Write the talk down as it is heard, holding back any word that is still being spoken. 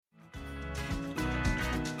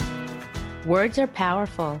Words are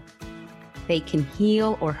powerful. They can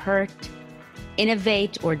heal or hurt,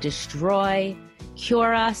 innovate or destroy,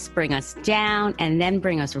 cure us, bring us down, and then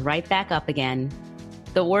bring us right back up again.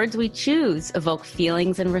 The words we choose evoke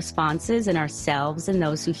feelings and responses in ourselves and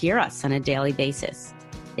those who hear us on a daily basis.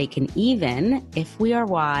 They can even, if we are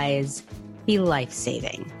wise, be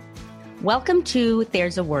life-saving. Welcome to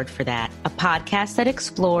There's a Word for That, a podcast that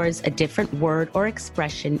explores a different word or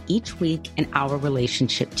expression each week and our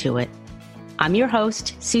relationship to it. I'm your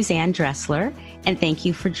host, Suzanne Dressler, and thank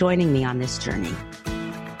you for joining me on this journey.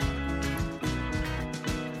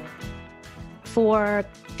 For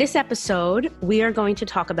this episode, we are going to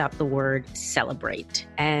talk about the word celebrate,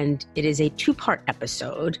 and it is a two-part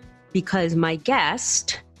episode because my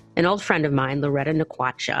guest, an old friend of mine, Loretta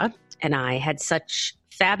Nakwacha, and I had such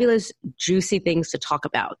fabulous, juicy things to talk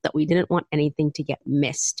about that we didn't want anything to get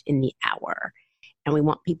missed in the hour. And we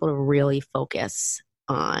want people to really focus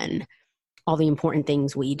on all the important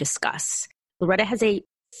things we discuss. Loretta has a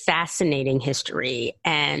fascinating history,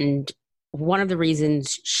 and one of the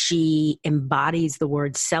reasons she embodies the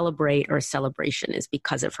word celebrate or celebration is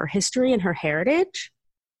because of her history and her heritage.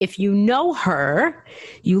 If you know her,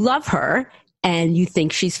 you love her, and you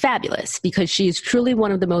think she's fabulous because she is truly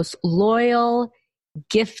one of the most loyal,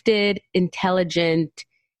 gifted, intelligent,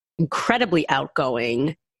 incredibly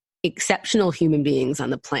outgoing, exceptional human beings on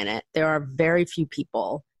the planet. There are very few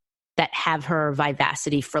people that have her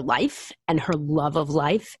vivacity for life and her love of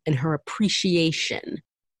life and her appreciation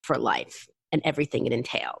for life and everything it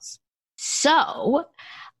entails. So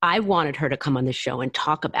I wanted her to come on the show and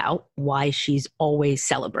talk about why she's always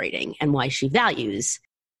celebrating and why she values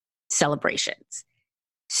celebrations.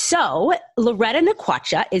 So Loretta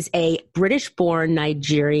Nakwacha is a British-born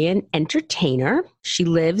Nigerian entertainer. She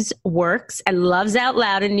lives, works, and loves out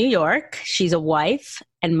loud in New York. She's a wife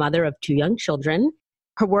and mother of 2 young children.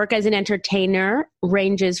 Her work as an entertainer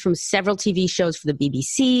ranges from several TV shows for the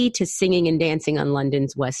BBC to singing and dancing on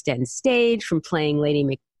London's West End stage, from playing Lady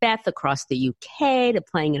Macbeth across the UK to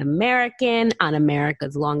playing an American on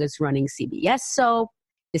America's longest-running CBS soap,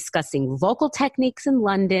 discussing vocal techniques in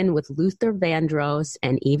London with Luther Vandross,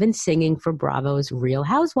 and even singing for Bravo's Real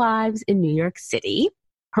Housewives in New York City.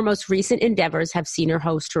 Her most recent endeavors have seen her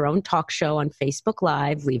host her own talk show on Facebook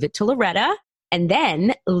Live, Leave It to Loretta, and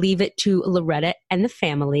then Leave It to Loretta and the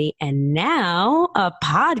Family, and now a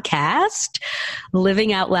podcast,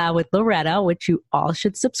 Living Out Loud with Loretta, which you all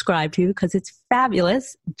should subscribe to because it's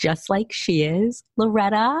fabulous, just like she is.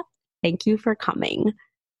 Loretta, thank you for coming.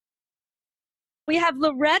 We have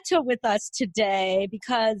Loretta with us today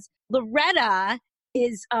because Loretta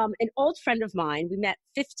is an old friend of mine. We met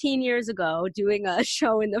 15 years ago doing a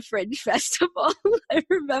show in the Fringe Festival. I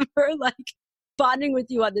remember bonding with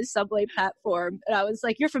you on the subway platform, and I was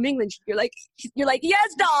like, "You're from England." You're like,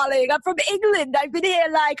 "Yes, darling, I'm from England. I've been here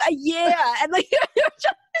a year," and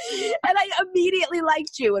and I immediately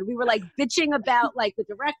liked you, and we were bitching about the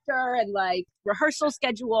director and rehearsal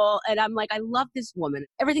schedule, and I'm like, I love this woman.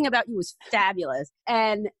 Everything about you was fabulous,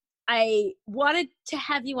 and I wanted to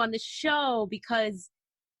have you on the show because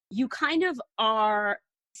you kind of are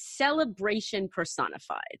celebration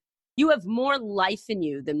personified. You have more life in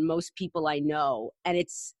you than most people I know. And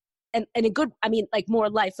it's, and a good, more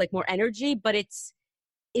life, more energy, but it's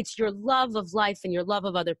your love of life and your love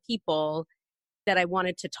of other people that I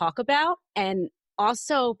wanted to talk about. And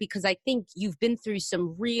also because I think you've been through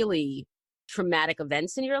some really traumatic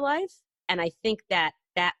events in your life. And I think that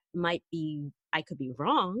might be, I could be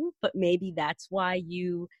wrong, but maybe that's why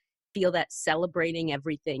you feel that celebrating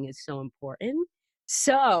everything is so important.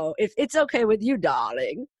 So if it's okay with you,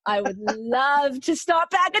 darling, I would love to start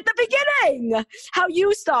back at the beginning, how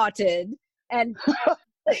you started. And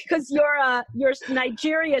because your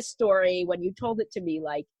Nigeria story, when you told it to me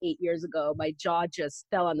 8 years ago, my jaw just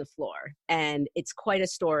fell on the floor. And it's quite a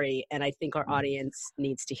story. And I think our audience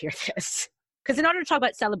needs to hear this. Because in order to talk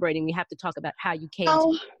about celebrating, we have to talk about how you came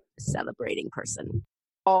to be a celebrating person.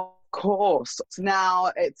 Of course.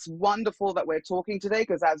 Now, it's wonderful that we're talking today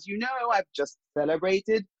because, as you know, I've just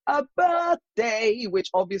celebrated a birthday, which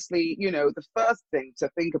obviously, the first thing to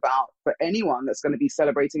think about for anyone that's going to be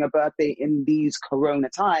celebrating a birthday in these corona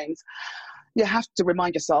times, you have to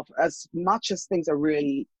remind yourself, as much as things are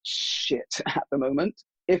really shit at the moment,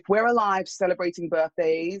 if we're alive celebrating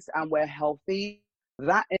birthdays and we're healthy,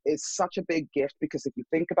 that is such a big gift, because if you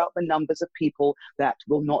think about the numbers of people that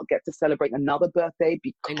will not get to celebrate another birthday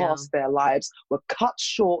because their lives were cut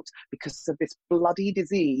short because of this bloody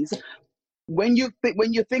disease, when you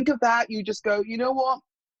think of that, you just go, you know what?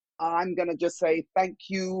 I'm going to just say thank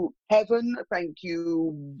you, heaven. Thank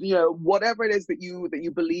you, whatever it is that you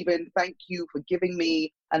believe in. Thank you for giving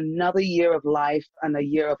me another year of life, and a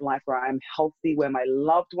year of life where I'm healthy, where my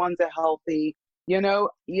loved ones are healthy.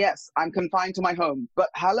 Yes, I'm confined to my home, but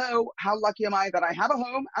hello, how lucky am I that I have a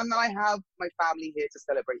home and that I have my family here to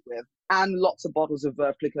celebrate with, and lots of bottles of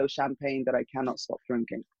Veuve Clicquot champagne that I cannot stop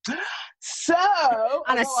drinking. So,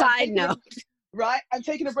 on a side note, right, I'm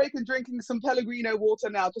taking a break and drinking some Pellegrino water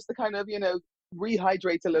now, just to kind of,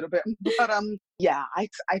 rehydrate a little bit. But yeah, I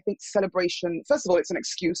think celebration, first of all, it's an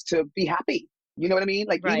excuse to be happy. You know what I mean?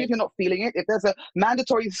 Like, right. Even if you're not feeling it, if there's a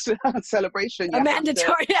mandatory celebration,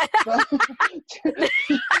 mandatory,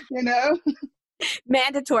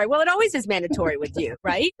 mandatory. Well, it always is mandatory with you,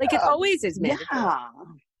 right? Like, it always is mandatory. Yeah.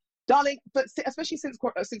 Darling, but especially since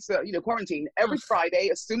quarantine, every Friday,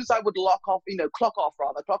 as soon as I would clock off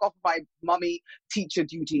my mummy teacher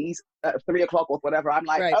duties at 3 o'clock or whatever, I'm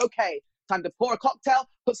like, okay, time to pour a cocktail,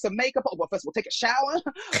 put some makeup on. Well, first of all, take a shower,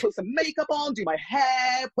 put some makeup on, do my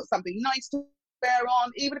hair, put something nice to wear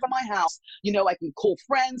on. Even if I'm at my house, I can call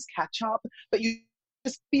friends, catch up, but you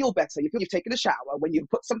just feel better. You feel you've taken a shower, when you've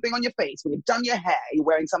put something on your face, when you've done your hair, you're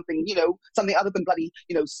wearing something, something other than bloody,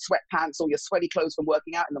 sweatpants or your sweaty clothes from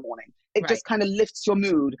working out in the morning. It just kind of lifts your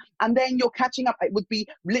mood. And then you're catching up. It would be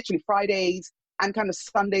literally Fridays and kind of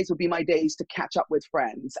Sundays would be my days to catch up with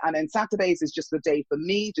friends. And then Saturdays is just the day for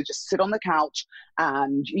me to just sit on the couch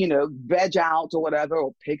and, veg out or whatever,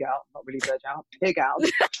 or pig out, not really veg out, pig out.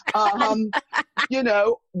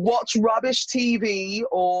 Watch rubbish TV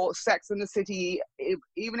or Sex and the City,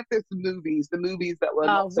 even if there's the movies that were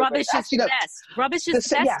not so rubbish great. is the best. Rubbish is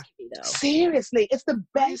the best TV, though. Seriously, it's the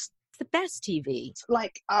best. It's the best TV. It's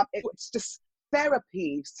like, it's just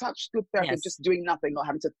therapy, such good therapy, just doing nothing, not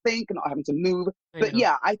having to think, not having to move. But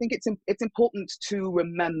yeah, I think it's important to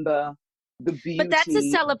remember the beauty. But that's a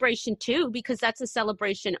celebration too, because that's a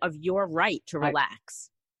celebration of your right to relax.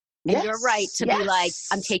 And your right to be like,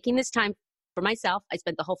 I'm taking this time for myself. I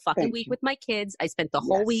spent the whole fucking week with my kids. I spent the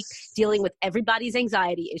whole week dealing with everybody's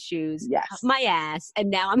anxiety issues. My ass. And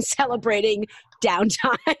now I'm celebrating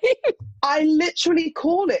downtime. I literally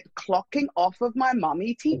call it clocking off of my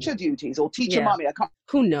mummy teacher duties, or teacher mummy. I can't.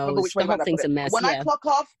 Who knows? Which the whole thing's a mess. When I clock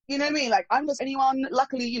off, you know what I mean? Like, I'm just anyone.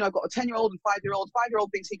 Luckily, I've got a 10-year-old and 5-year-old.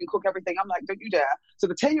 5-year-old thinks he can cook everything. I'm like, don't you dare. So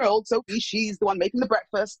the 10-year-old, Sophie, she's the one making the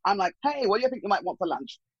breakfast. I'm like, hey, what do you think you might want for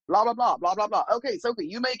lunch? Blah, blah, blah, blah, blah, blah. Okay, Sophie,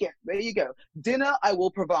 you make it. There you go. Dinner, I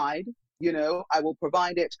will provide. I will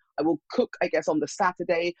provide it. I will cook, I guess, on the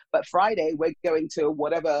Saturday. But Friday, we're going to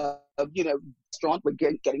whatever, restaurant. We're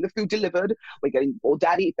getting the food delivered. Or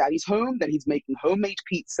if Daddy's home, then he's making homemade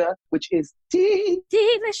pizza, which is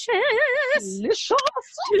delicious. Delicious.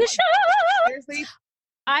 Seriously.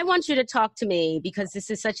 I want you to talk to me because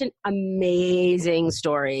this is such an amazing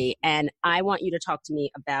story. And I want you to talk to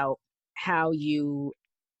me about how your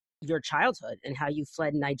childhood and how you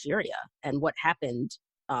fled Nigeria and what happened,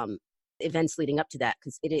 events leading up to that,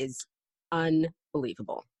 because it is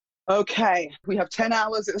unbelievable. Okay, we have 10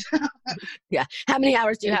 hours. Yeah. How many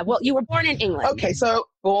hours do you have? Well, you were born in England. Okay, so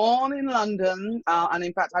born in London. And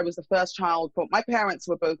in fact, I was the first child. My parents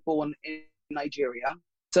were both born in Nigeria.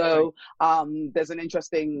 So there's an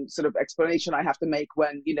interesting sort of explanation I have to make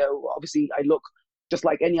when, obviously I look just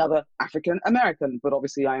like any other African American, but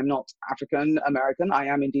obviously I am not African American. I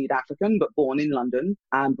am indeed African, but born in London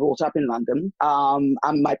and brought up in London.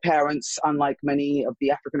 And my parents, unlike many of the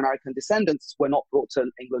African American descendants, were not brought to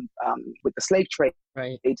England with the slave trade.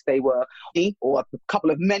 Right. They were me or a couple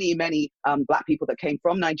of many Black people that came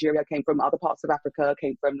from Nigeria, came from other parts of Africa,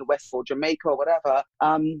 came from the West or Jamaica or whatever.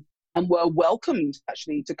 And were welcomed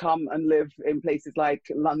actually to come and live in places like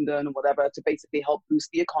London or whatever to basically help boost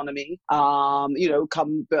the economy,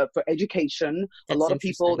 come for education. That's a lot of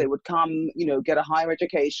people, they would come, get a higher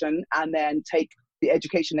education and then take the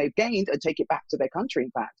education they've gained and take it back to their country,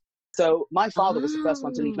 in fact. So my father was the first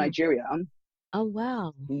one to leave Nigeria. Oh,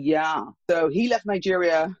 wow. Yeah. So he left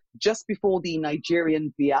Nigeria just before the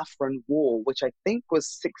Nigerian Biafran War, which I think was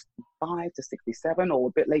 65 to 67 or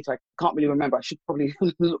a bit later. I can't really remember. I should probably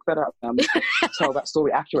look that up to tell that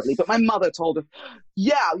story accurately. But my mother told her,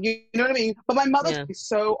 you know what I mean? But my mother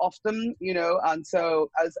so often, and so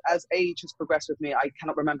as age has progressed with me, I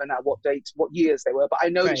cannot remember now what years they were. But I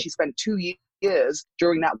know that she spent 2 years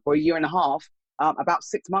during that, for a year and a half, about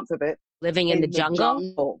 6 months of it. Living in the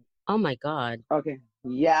jungle? Oh, my God. Okay.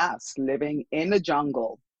 Yes, living in the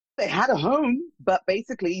jungle. They had a home, but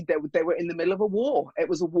basically they were in the middle of a war. It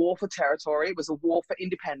was a war for territory. It was a war for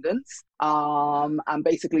independence. And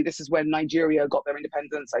basically this is when Nigeria got their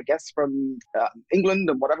independence, I guess, from England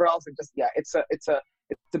and whatever else. And just, it's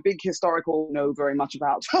It's a big historical know very much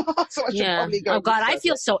about. So I should probably go. Oh God, I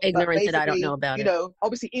feel so ignorant that I don't know about it.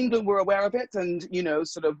 Obviously England were aware of it, and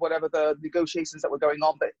sort of whatever the negotiations that were going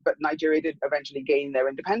on, but Nigeria did eventually gain their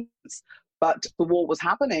independence. But the war was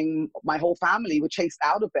happening. My whole family were chased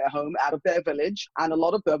out of their home, out of their village, and a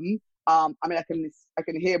lot of them. I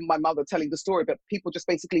can hear my mother telling the story, but people just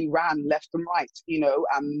basically ran left and right,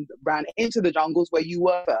 and ran into the jungles where you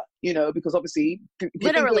were, because obviously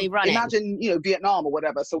literally running. Imagine, Vietnam or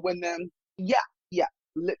whatever. So when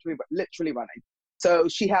literally running. So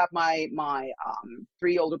she had my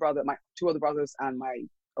two older brothers and my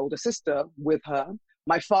older sister with her.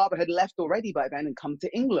 My father had left already by then and come to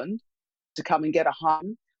England to come and get a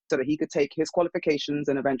home so that he could take his qualifications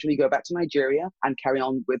and eventually go back to Nigeria and carry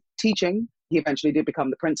on with teaching. He eventually did become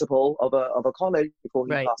the principal of a college before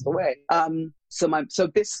he passed away. So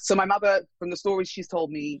my mother, from the stories she's told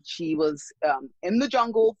me, she was in the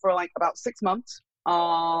jungle for like about 6 months.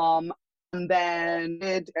 And then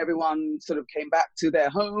everyone sort of came back to their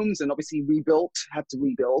homes and obviously had to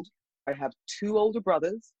rebuild. I have 2 older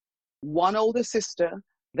brothers, 1 older sister,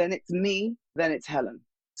 then it's me, then it's Helen.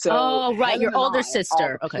 So right, your older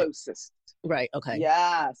sister. Okay. Closest. Right, okay.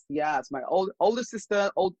 Yes. My older sister,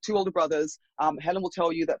 2 older brothers. Helen will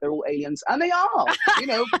tell you that they're all aliens, and they are.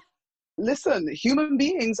 Listen, human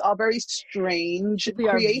beings are very strange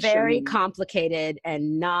creations. We are very complicated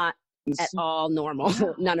and not at all normal.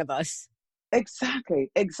 None of us.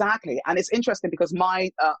 Exactly. And it's interesting because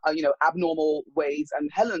my, abnormal ways and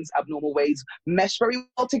Helen's abnormal ways mesh very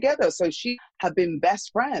well together. So she had been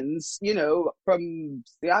best friends, from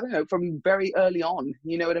very early on.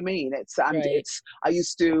 You know what I mean? I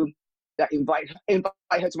used to invite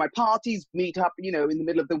her to my parties, meet up, in the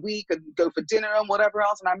middle of the week and go for dinner and whatever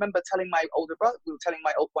else. And I remember telling one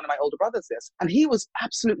of my older brothers this, and he was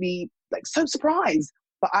absolutely so surprised.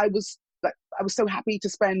 But I was so happy to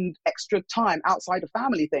spend extra time outside of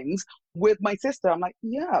family things with my sister. I'm like,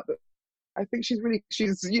 yeah, but I think she's very,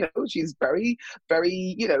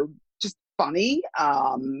 very, just funny.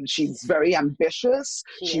 She's very ambitious.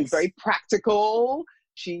 She's very practical.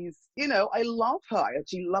 She's, I love her. I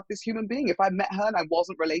actually love this human being. If I met her and I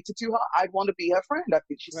wasn't related to her, I'd want to be her friend. I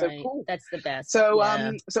think she's so cool. That's the best. So,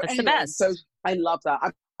 that's the best. So I love that.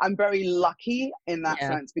 I'm very lucky in that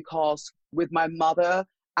sense, because with my mother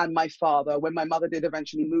and my father, when my mother did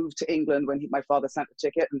eventually move to England, when my father sent the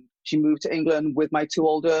ticket and she moved to England with my two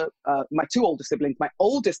older siblings, my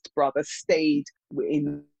oldest brother stayed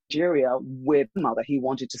in Nigeria with mother. He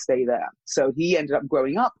wanted to stay there. So he ended up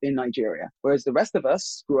growing up in Nigeria, whereas the rest of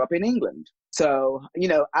us grew up in England. So, you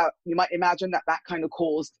might imagine that kind of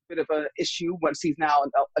caused a bit of an issue once he's now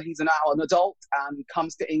an adult and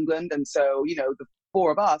comes to England. And so, the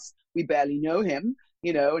 4 of us, we barely know him.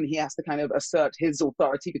 And he has to kind of assert his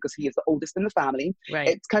authority because he is the oldest in the family.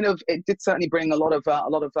 Right. It did certainly bring a lot of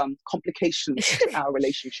complications to our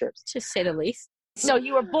relationships, to say the least. So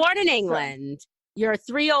you were born in England. Your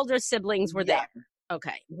 3 older siblings were there.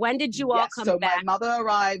 Okay. When did you all come back? So my mother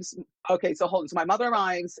arrives. Okay, so hold on. So my mother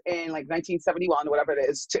arrives in 1971 or whatever it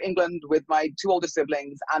is to England with my 2 older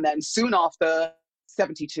siblings, and then soon after,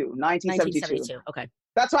 1972. Okay.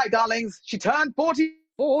 That's right, darlings. She turned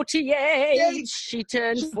 48. She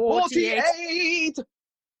turned 48.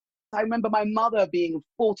 I remember my mother being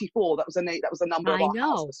 44. That was a number of our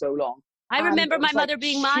house for so long. I remember my mother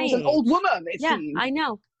being my age. She was an old woman, it seemed. I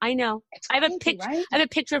know. It's crazy, I have a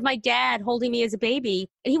picture of my dad holding me as a baby,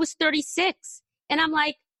 and he was 36. And I'm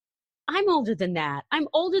like, I'm older than that. I'm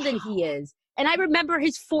older than he is. And I remember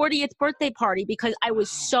his 40th birthday party because I was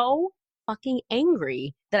so fucking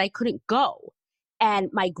angry that I couldn't go. And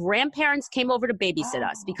my grandparents came over to babysit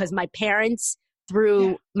us because my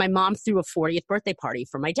mom threw a 40th birthday party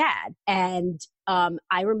for my dad. And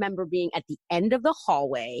I remember being at the end of the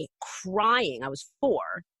hallway crying. I was 4,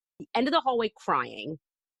 the end of the hallway crying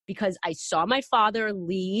because I saw my father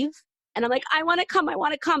leave. And I'm like, I want to come.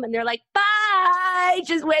 And they're like, bye,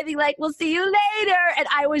 just waving like, we'll see you later. And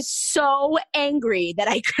I was so angry that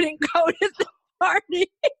I couldn't go to the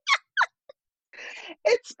party.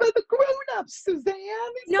 It's for the grown-ups, Suzanne.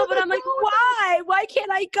 No, but I'm like, why? Why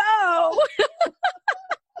can't I go?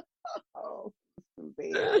 Oh,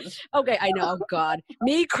 man. Okay, I know. Oh, God.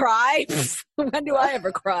 Me cry? When do I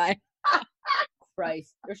ever cry?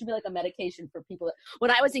 Christ. There should be like a medication for people. When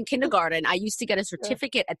I was in kindergarten, I used to get a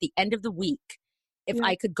certificate at the end of the week if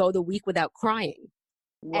I could go the week without crying.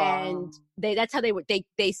 Wow. And that's how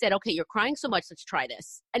they said, okay, you're crying so much, let's try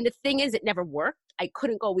this. And the thing is, it never worked. I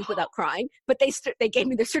couldn't go a week without crying, but they gave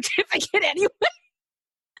me the certificate anyway.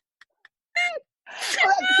 Well,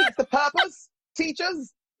 that defeats the purpose,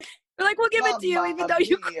 teachers. They're like, we'll give it to you even though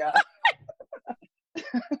you cry.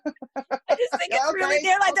 I just think it's really,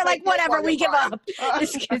 they're like, whatever, we give up.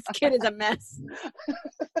 This kid is a mess.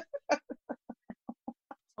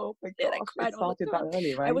 Oh my God. I cried It started that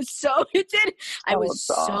early, right? I was so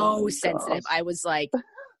sensitive. I was like,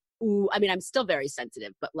 ooh, I mean, I'm still very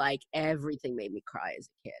sensitive, but like everything made me cry as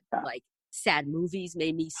a kid. Yeah. Like sad movies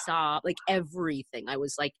made me sob, like everything. I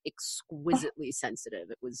was like exquisitely sensitive.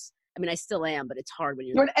 It was, I mean, I still am, but it's hard when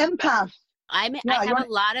you're an empath. I have a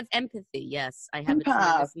lot of empathy. Yes, I have a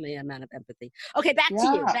tremendous amount of empathy. Okay, back to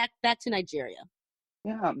you. Back to Nigeria.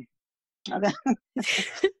 Yeah.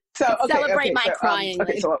 Celebrate my crying.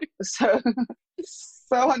 So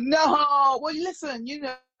no. Well, listen.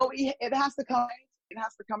 It has to come. It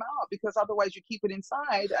has to come out, because otherwise you keep it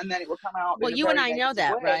inside and then it will come out. Well, you and I know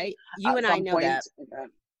that, right? You and I know that.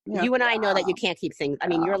 You and I know that you can't keep things. I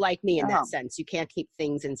mean, you're like me in that sense. You can't keep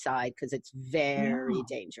things inside because it's very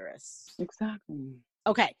dangerous. Exactly.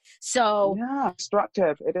 Okay, so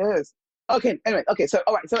destructive. It is. Okay. Anyway. Okay. So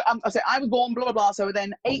all right. So I was born. Blah blah blah. So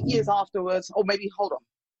then 8 years afterwards, or maybe hold on.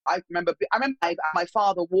 I remember my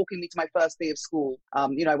father walking me to my first day of school. I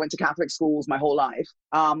went to Catholic schools my whole life.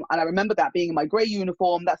 And I remember that being in my grey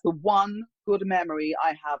uniform. That's the one good memory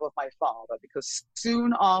I have of my father, because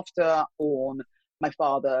soon after born, my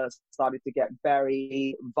father started to get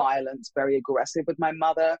very violent, very aggressive with my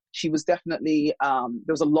mother. She was definitely, there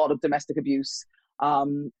was a lot of domestic abuse.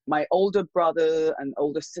 My older brother and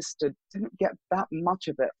older sister didn't get that much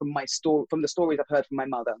of it from the stories I've heard from my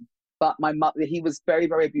mother. But my mother, he was very,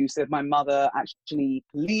 very abusive. My mother actually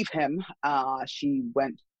leave him. She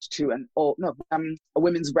went to a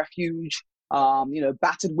women's refuge,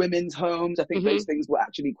 battered women's homes. I think those things were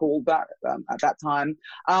actually called that at that time.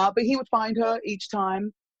 But he would find her each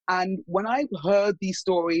time. And when I heard these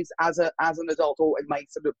stories as an adult, or in my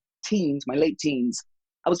sort of teens, my late teens,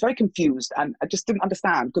 I was very confused, and I just didn't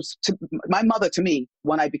understand, because my mother, to me,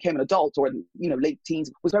 when I became an adult or in late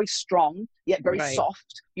teens, was very strong yet very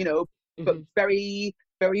soft, but very,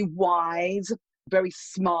 very wise, very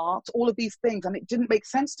smart, all of these things. And it didn't make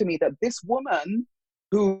sense to me that this woman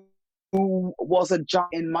who was a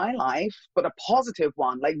giant in my life, but a positive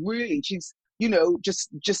one, like really, she's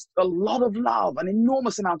just a lot of love, an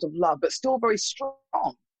enormous amount of love, but still very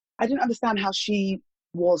strong. I didn't understand how she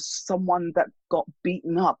was someone that got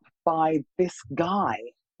beaten up by this guy.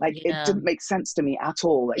 Like, it didn't make sense to me at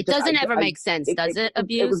all. It doesn't ever make sense, does it?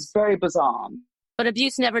 Abuse? It was very bizarre. But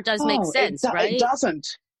abuse never does make sense, right? It doesn't.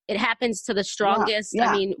 It happens to the strongest. Yeah.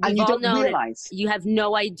 I mean, we've all known it. You have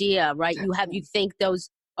no idea, right? You think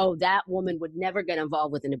that woman would never get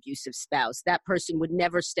involved with an abusive spouse. That person would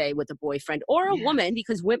never stay with a boyfriend or a woman,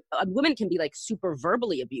 because women can be like super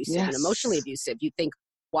verbally abusive and emotionally abusive. You think,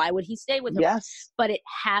 why would he stay with her? Yes. But it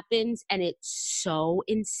happens, and it's so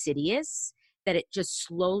insidious that it just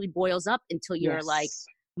slowly boils up until you're like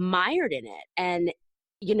mired in it. And,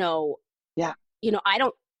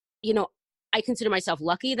 I consider myself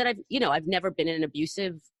lucky that I've never been in an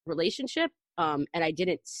abusive relationship. And I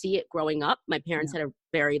didn't see it growing up. My parents had a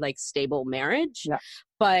very stable marriage,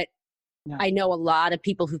 but I know a lot of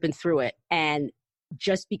people who've been through it. And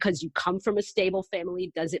just because you come from a stable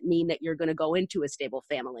family doesn't mean that you're going to go into a stable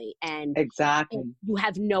family. And exactly, you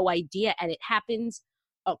have no idea. And it happens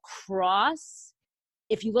across,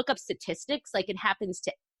 if you look up statistics, it happens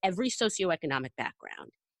to every socioeconomic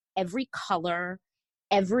background, every color,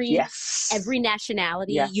 every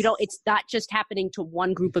nationality. It's not just happening to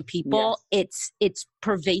one group of people. It's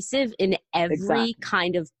pervasive in every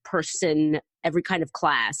kind of person, every kind of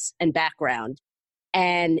class and background.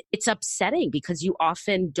 And it's upsetting, because you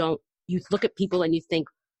often you look at people and you think,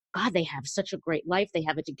 God, they have such a great life. They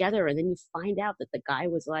have it together. And then you find out that the guy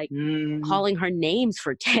was calling her names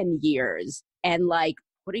for 10 years and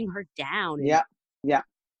putting her down. And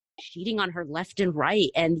cheating on her left and right.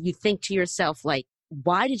 And you think to yourself,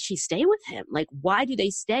 why did she stay with him? Why do they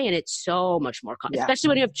stay? And it's so much more complicated, especially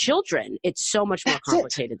when you have children. It's so much more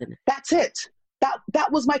complicated than it. That's it.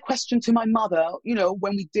 That was my question to my mother,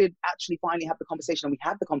 when we did actually finally have the conversation. And we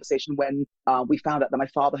had the conversation when we found out that my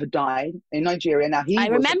father had died in Nigeria. Now I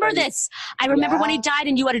remember this. I remember when he died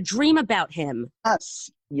and you had a dream about him.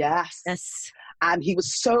 Yes. And he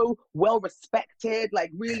was so well respected,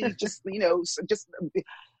 really just,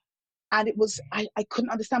 and it was, I couldn't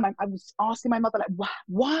understand. I was asking my mother,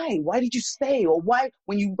 why? Why did you stay? Or why,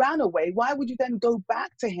 when you ran away, why would you then go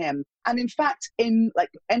back to him? And in fact, in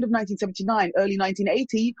end of 1979, early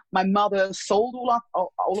 1980, my mother sold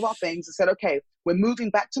all of our things and said, okay, we're moving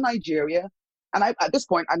back to Nigeria. And at this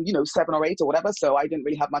point, I'm, 7 or 8 or whatever, so I didn't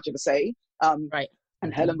really have much of a say. Right.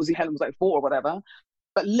 And Helen was 4 or whatever.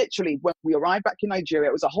 But literally, when we arrived back in Nigeria,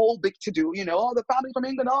 it was a whole big to-do, oh, the family from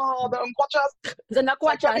England, oh, the Nkwachas, The they're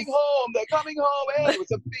Nakwachas. coming home, Hey, it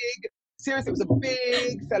was a big, seriously, it was a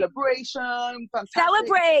big celebration,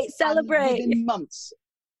 fantastic. Celebrate. And within months,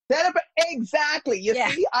 exactly. You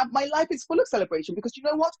see, my life is full of celebration because you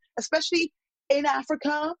know what? Especially in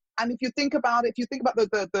Africa, and if you think about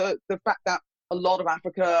the fact that a lot of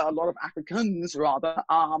Africans rather,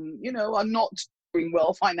 are not doing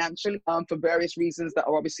well financially for various reasons that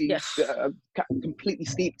are obviously completely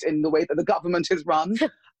steeped in the way that the government is run.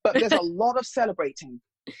 But there's a lot of celebrating.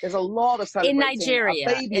 There's a lot of celebrating. In Nigeria.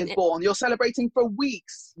 A baby is born. You're celebrating for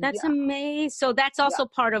weeks. That's amazing. So that's also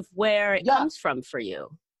part of where it comes from for you.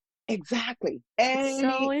 Exactly.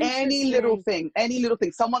 Any little thing.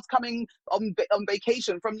 Someone's coming on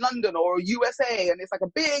vacation from London or USA, and it's like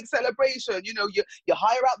a big celebration. You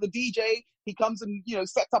hire out the DJ. He comes and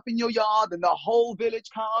sets up in your yard, and the whole village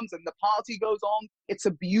comes, and the party goes on. It's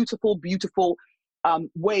a beautiful, beautiful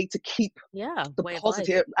way to keep the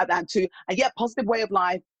positive positive way of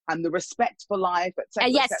life. And the respect for life, etc.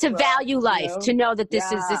 And yes, to value life, to know that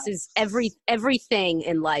this is everything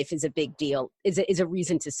in life is a big deal, is a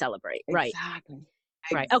reason to celebrate. Right. Exactly.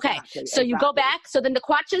 Right. Okay. So you go back. So the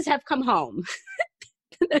Nkwachas have come home.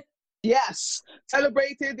 Yes.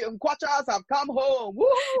 Celebrated. The Nkwachas have come home.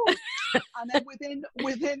 Woo! And then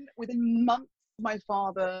within months, my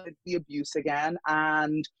father did the abuse again.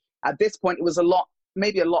 And at this point, it was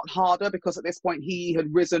maybe a lot harder because at this point he had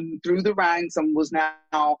risen through the ranks and was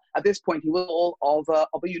now, at this point, he was all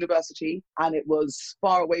of a university, and it was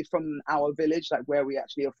far away from our village, like where we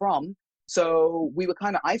actually are from. So we were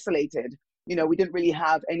kind of isolated. We didn't really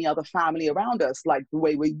have any other family around us like the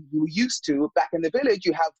way we were used to back in the village.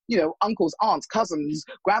 You have, uncles, aunts, cousins,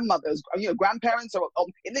 grandmothers, grandparents.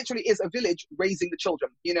 It literally is a village raising the children.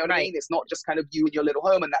 You know what I mean? It's not just kind of you in your little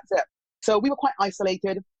home and that's it. So we were quite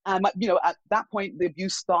isolated. And, at that point, the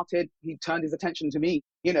abuse started. He turned his attention to me.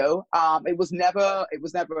 It was never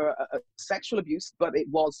a sexual abuse, but it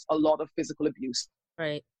was a lot of physical abuse.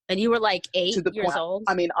 Right. And you were like 8 years old?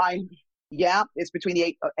 I mean, it's between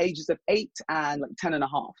the ages of 8 and like 10 and a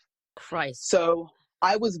half. Christ. So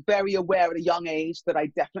I was very aware at a young age that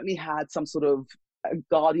I definitely had some sort of a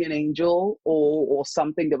guardian angel or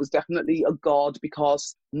something. That was definitely a god,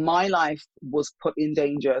 because my life was put in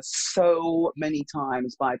danger so many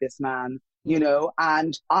times by this man,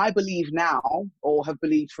 and I believe now, or have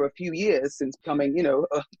believed for a few years since becoming,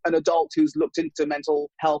 an adult who's looked into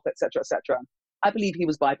mental health, etc., etc. I believe he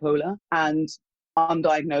was bipolar and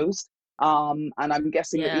undiagnosed. And I'm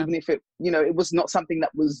guessing that even if it was not something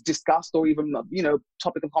that was discussed or even,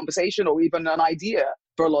 topic of conversation or even an idea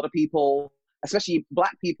for a lot of people, especially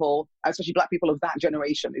black people of that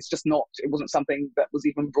generation. It wasn't something that was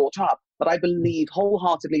even brought up. But I believe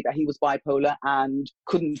wholeheartedly that he was bipolar and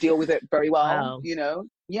couldn't deal with it very well,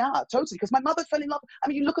 Yeah, totally. Because my mother fell in love. I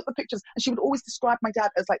mean, you look at the pictures and she would always describe my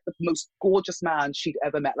dad as like the most gorgeous man she'd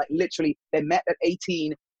ever met. Like literally, they met at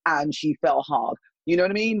 18 and she fell hard. You know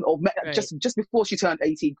what I mean? Or just before she turned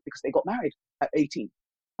 18, because they got married at 18.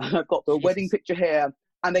 I've got the wedding picture here,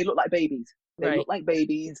 and they look like babies. They look like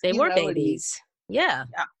babies. They were babies. Yeah.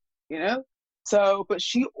 So, but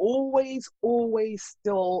she always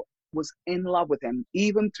still was in love with him,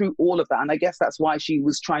 even through all of that. And I guess that's why she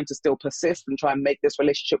was trying to still persist and try and make this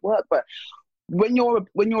relationship work. But when you're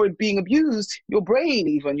being abused, your brain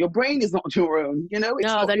is not your own.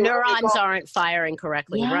 The neurons aren't firing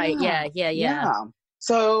correctly. Yeah. Right. Yeah.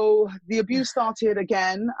 So the abuse started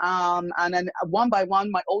again, and then one by one,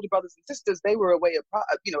 my older brothers and sisters, they were away at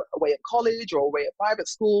college or away at private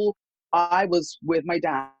school. I was with my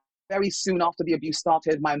dad. Very soon after the abuse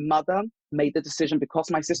started, my mother made the decision, because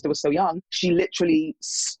my sister was so young, she literally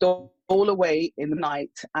stole away in the night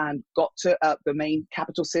and got to the main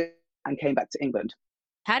capital city and came back to England.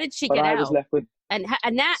 How did she get out? I was left with. And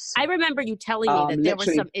that, I remember you telling me that there were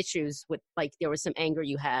some issues with, like, there was some anger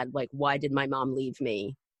you had, like, why did my mom leave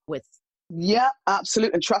me with? Yeah,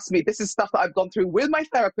 absolutely. And trust me, this is stuff that I've gone through with my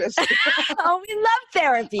therapist. Oh, we love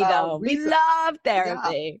therapy, though. We love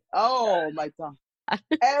therapy. Yeah. Oh, my God.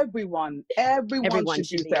 Everyone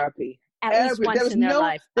should do therapy. At least once in their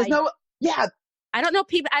life. I don't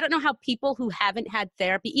know how people who haven't had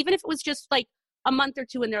therapy, even if it was just like a month or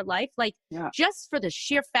two in their life, just for the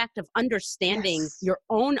sheer fact of understanding your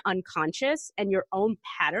own unconscious and your own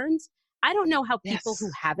patterns. I don't know how people who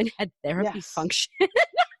haven't had therapy function.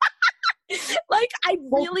 Like, I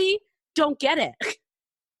really don't get it.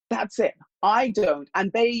 That's it. I don't.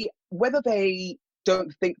 And whether they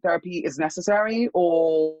don't think therapy is necessary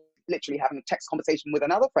or literally having a text conversation with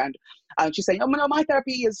another friend, and she's saying, oh no, my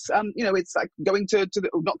therapy is it's like going to the,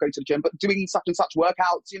 not going to the gym, but doing such and such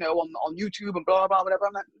workouts, on YouTube and blah blah whatever.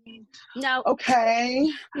 I'm like, no, okay,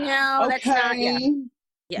 no, that's not.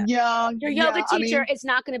 Yeah. Your yoga teacher is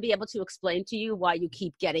not going to be able to explain to you why you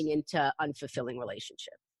keep getting into unfulfilling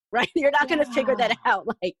relationships, right? You're not going to figure that out.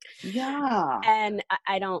 And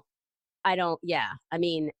I don't. I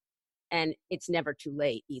mean, and it's never too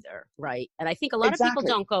late either, right? And I think a lot of people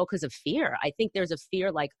don't go because of fear. I think there's a fear,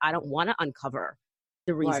 like, I don't want to uncover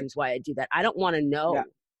the reasons why I do that. I don't want to know. Yeah.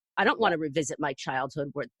 I don't want to revisit my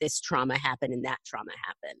childhood where this trauma happened and that trauma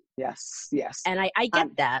happened. Yes. And I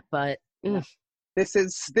get that, but this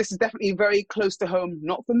is definitely very close to home.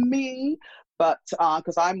 Not for me, but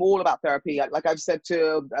because I'm all about therapy. Like I've said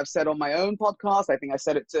on my own podcast. I think I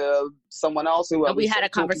said it to someone else who. We had a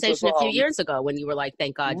conversation a few years ago when you were like,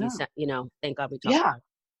 "Thank God thank God we talked." Yeah,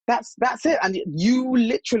 that's it. And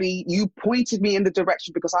you pointed me in the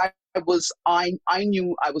direction, because I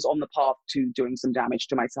knew I was on the path to doing some damage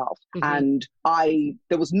to myself, and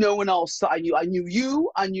there was no one else that I knew. I knew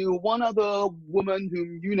you. I knew one other woman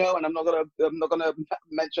whom and I'm not gonna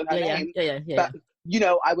mention her name. But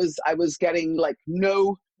I was getting like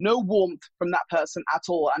no warmth from that person at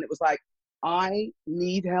all, and it was like, I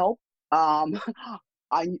need help.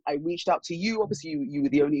 I reached out to you. Obviously, you were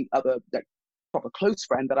the only other proper close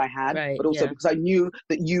friend that I had, but also because I knew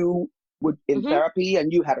that you were in therapy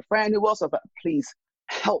and you had a friend who was. So I thought, please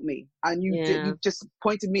help me. And you just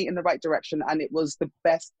pointed me in the right direction, and it was the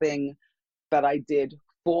best thing that I did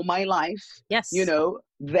for my life. Yes.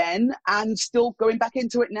 Then, and still going back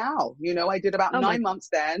into it now. I did about 9 months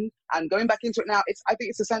then, and going back into it now. I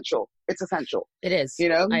think it's essential. It's essential. It is.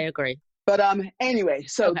 I agree. But anyway,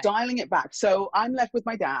 so dialing it back. So I'm left with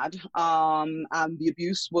my dad, and the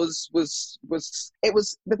abuse was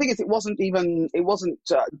the thing is, it wasn't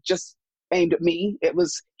just aimed at me.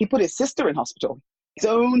 He put his sister in hospital, his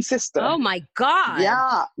own sister. Oh my God.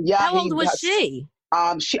 Yeah. How old was she?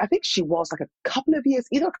 I think she was like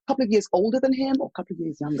either a couple of years older than him or a couple of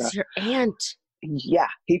years younger. It's your aunt. Yeah,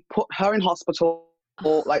 he put her in hospital,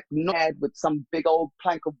 like not with some big old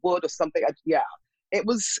plank of wood or something. It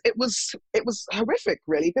was horrific,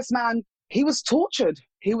 really. This man, he was tortured.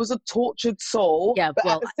 He was a tortured soul. Yeah, but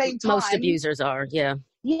at the same time, most abusers are. Yeah.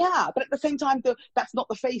 Yeah, but at the same time, that's not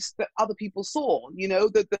the face that other people saw. He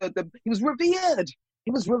was revered.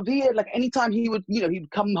 He was revered. Like anytime he would, he'd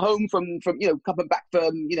come home from coming back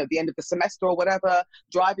from the end of the semester or whatever,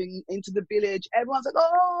 driving into the village. Everyone's like,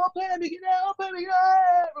 oh, Pemmy,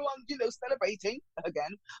 everyone, celebrating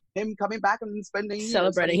again. Him coming back and spending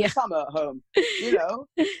celebrating the summer at home.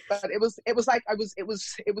 But it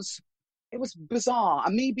was bizarre.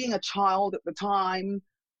 And me being a child at the time,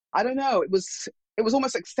 I don't know. It was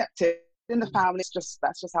almost accepted in the family.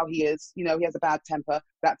 That's just how he is. He has a bad temper.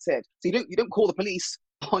 That's it. So you don't call the police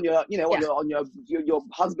on your on your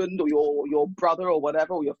husband or your brother or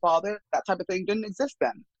whatever, or your father. That type of thing didn't exist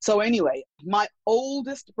then. So anyway, my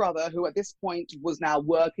oldest brother, who at this point was now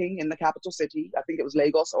working in the capital city, I think it was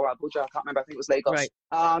Lagos or Abuja, I can't remember, I think it was Lagos.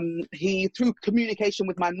 Right. He, through communication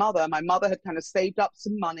with my mother had kind of saved up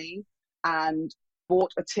some money and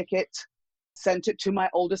bought a ticket, sent it to my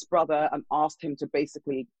oldest brother, and asked him to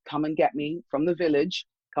basically come and get me from the village.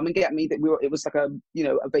 Come and get me. It was like a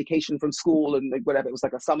vacation from school and whatever. It was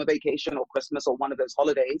like a summer vacation or Christmas or one of those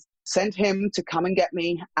holidays. Sent him to come and get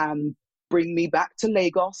me and bring me back to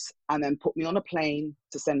Lagos, and then put me on a plane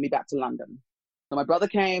to send me back to London. So my brother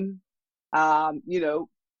came. I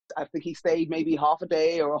think he stayed maybe half a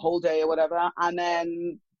day or a whole day or whatever, and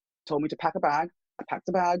then told me to pack a bag. I packed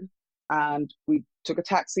a bag, and we took a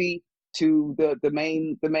taxi to the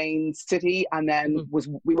main city, and then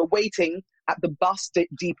we were waiting at the bus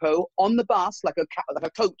depot on the bus, like a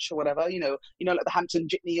coach or whatever, like the Hampton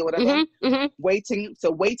Jitney or whatever. Waiting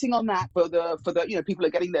on that for the people are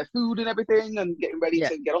getting their food and everything and getting ready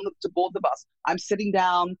to get to board the bus. I'm sitting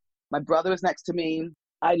down, my brother is next to me.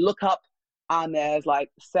 I look up, and there's like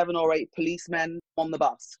 7 or 8 policemen on the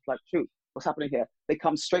bus. Like, shoot, what's happening here? They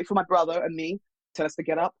come straight for my brother and me, tell us to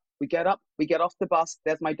get up. We get up, we get off the bus,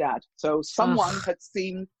 there's my dad. So someone had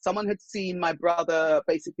seen my brother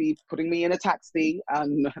basically putting me in a taxi,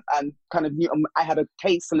 and kind of knew I had a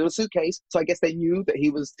little suitcase. So I guess they knew that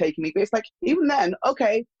he was taking me. But it's like, even then,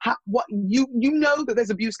 okay, what you know that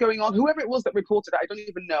there's abuse going on. Whoever it was that reported it, I don't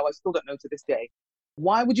even know. I still don't know to this day.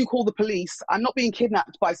 Why would you call the police? I'm not being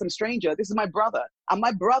kidnapped by some stranger. This is my brother. And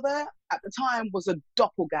my brother at the time was a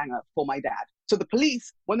doppelganger for my dad. So the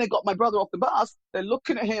police, when they got my brother off the bus, they're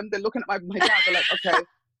looking at him, they're looking at my dad, they're like, okay,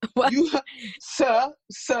 you, sir,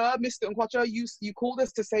 Mr. Nkwacha, you called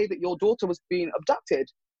us to say that your daughter was being abducted.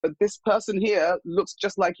 but this person here looks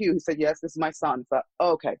just like you. He said, yes, this is my son. But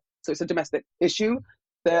okay, so it's a domestic issue.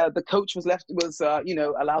 The coach was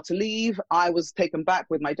allowed to leave. I was taken back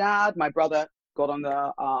with my dad. My brother got on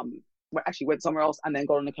the actually went somewhere else and then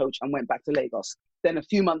got on the coach and went back to Lagos. Then a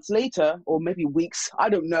few months later, or maybe weeks, I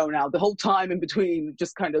don't know now, the whole time in between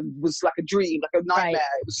just kind of was like a dream, like a nightmare.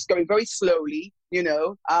 Right. It was going very slowly,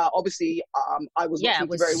 obviously I was it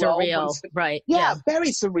was very surreal. Well. Right. Yeah, very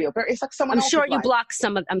surreal. It's like someone else's life.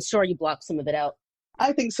 I'm sure you blocked some of it out.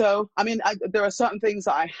 I think so. I mean, there are certain things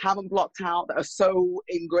that I haven't blocked out that are so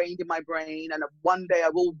ingrained in my brain, and one day I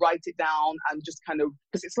will write it down and just kind of,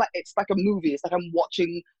 because it's like a movie. It's like I'm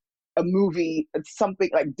watching a movie. It's something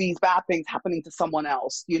like these bad things happening to someone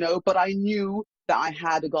else, but I knew that I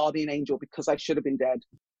had a guardian angel because I should have been dead.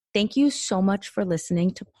 Thank you so much for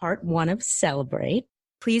listening to part 1 of Celebrate.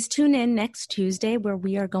 Please tune in next Tuesday, where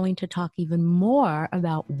we are going to talk even more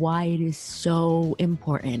about why it is so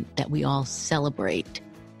important that we all celebrate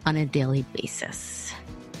on a daily basis.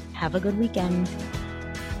 Have a good weekend.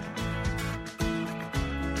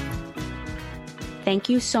 Thank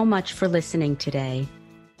you so much for listening today.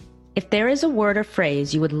 If there is a word or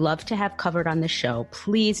phrase you would love to have covered on the show,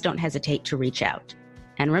 please don't hesitate to reach out.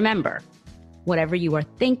 And remember, whatever you are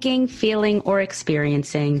thinking, feeling, or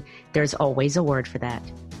experiencing, there's always a word for that.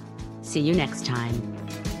 See you next time.